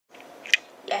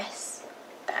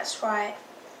That's right.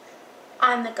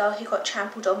 I'm the girl who got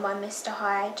trampled on by Mr.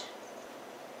 Hyde.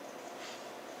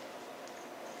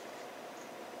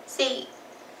 See,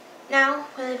 now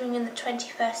we're living in the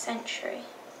 21st century.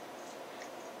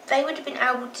 They would have been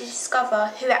able to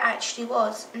discover who it actually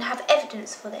was and have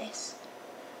evidence for this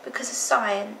because of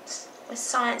science, where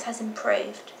science has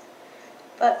improved.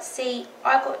 But see,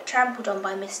 I got trampled on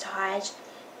by Mr. Hyde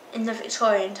in the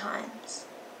Victorian times.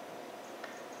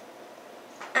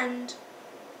 And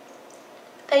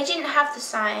they didn't have the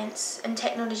science and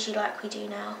technology like we do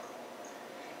now.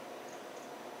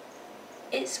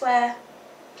 It's where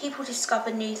people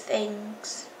discover new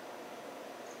things,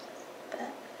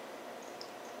 but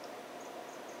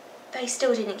they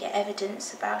still didn't get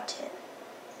evidence about it.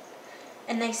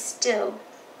 And they still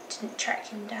didn't track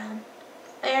him down.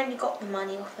 I only got the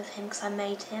money off of him because I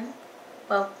made him.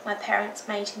 Well, my parents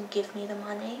made him give me the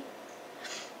money.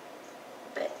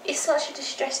 But it's such a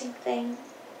distressing thing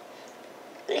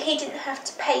that he didn't have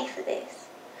to pay for this.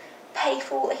 Pay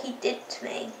for what he did to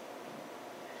me.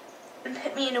 And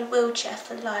put me in a wheelchair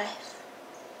for life.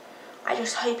 I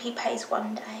just hope he pays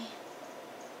one day.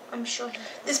 I'm sure he will.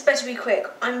 This better be quick.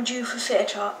 I'm due for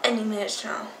theatre any minute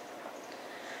now.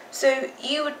 So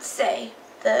you would say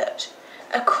that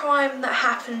a crime that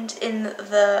happened in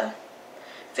the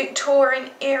Victorian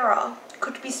era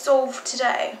could be solved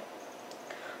today?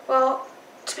 Well,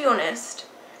 to be honest,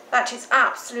 that is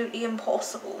absolutely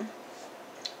impossible.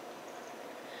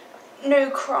 No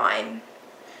crime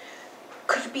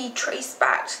could be traced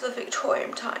back to the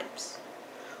Victorian times.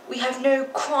 We have no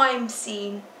crime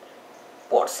scene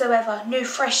whatsoever, no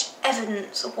fresh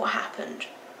evidence of what happened.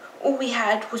 All we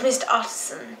had was Mr.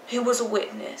 Utterson, who was a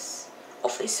witness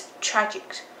of this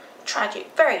tragic,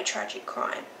 very tragic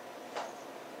crime.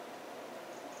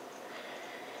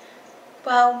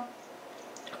 Well,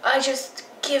 I just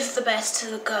give the best to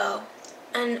the girl,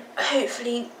 and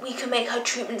hopefully we can make her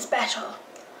treatments better.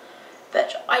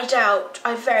 But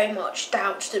I very much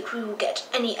doubt that we will get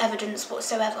any evidence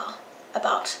whatsoever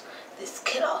about this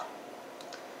killer,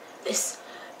 this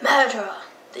murderer,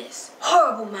 this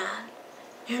horrible man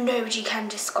who nobody can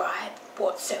describe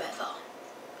whatsoever.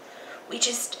 We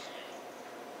just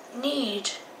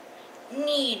need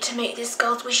to make this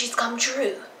girl's wishes come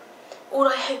true. All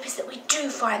I hope is that we do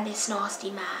find this nasty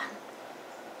man.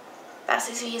 That's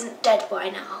if he isn't dead by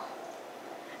now,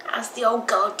 as the old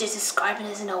girl did describe him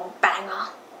as an old banger.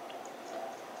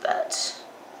 But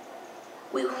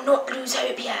we will not lose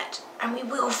hope yet, and we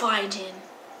will find him.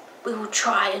 We will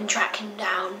try and track him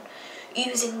down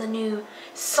using the new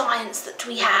science that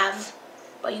we have,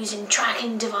 by using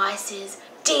tracking devices,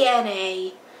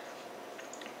 DNA,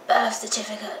 birth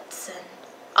certificates and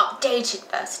updated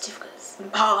birth certificates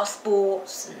and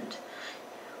passports and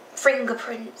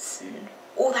fingerprints and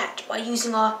all that, by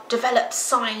using our developed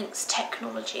science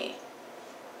technology.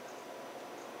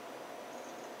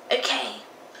 Okay,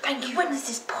 thank you. When is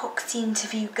this Poxy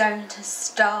interview going to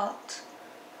start?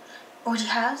 Already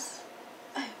has?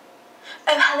 Oh,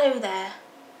 hello there.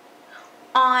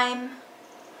 I'm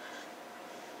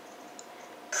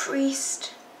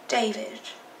Priest David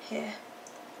here.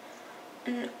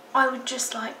 And I would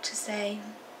just like to say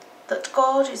that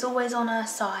God is always on our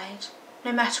side,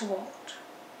 no matter what.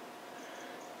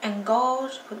 And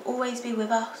God will always be with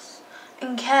us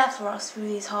and care for us through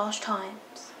these harsh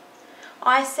times.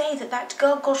 I say that that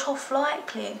girl got off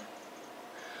lightly,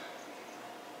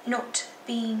 not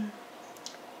being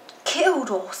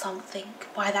killed or something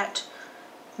by that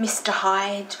Mr.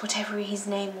 Hyde, whatever his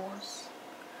name was.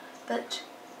 But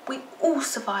we all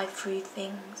survive through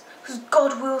things because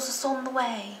God wills us on the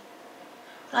way.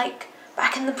 Like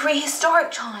back in the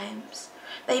prehistoric times,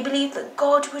 they believed that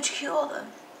God would cure them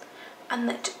and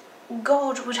that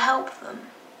God would help them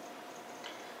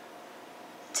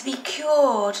to be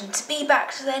cured and to be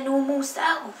back to their normal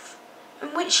self,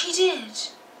 and which he did.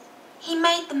 He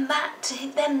made them back to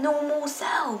their normal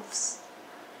selves.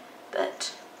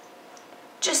 But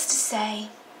just to say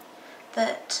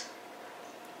that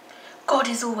God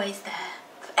is always there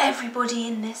for everybody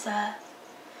in this earth.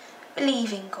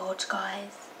 Believe in God,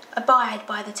 guys. Abide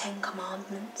by the 10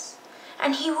 Commandments.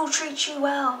 And he will treat you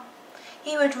well.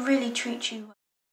 He would really treat you well.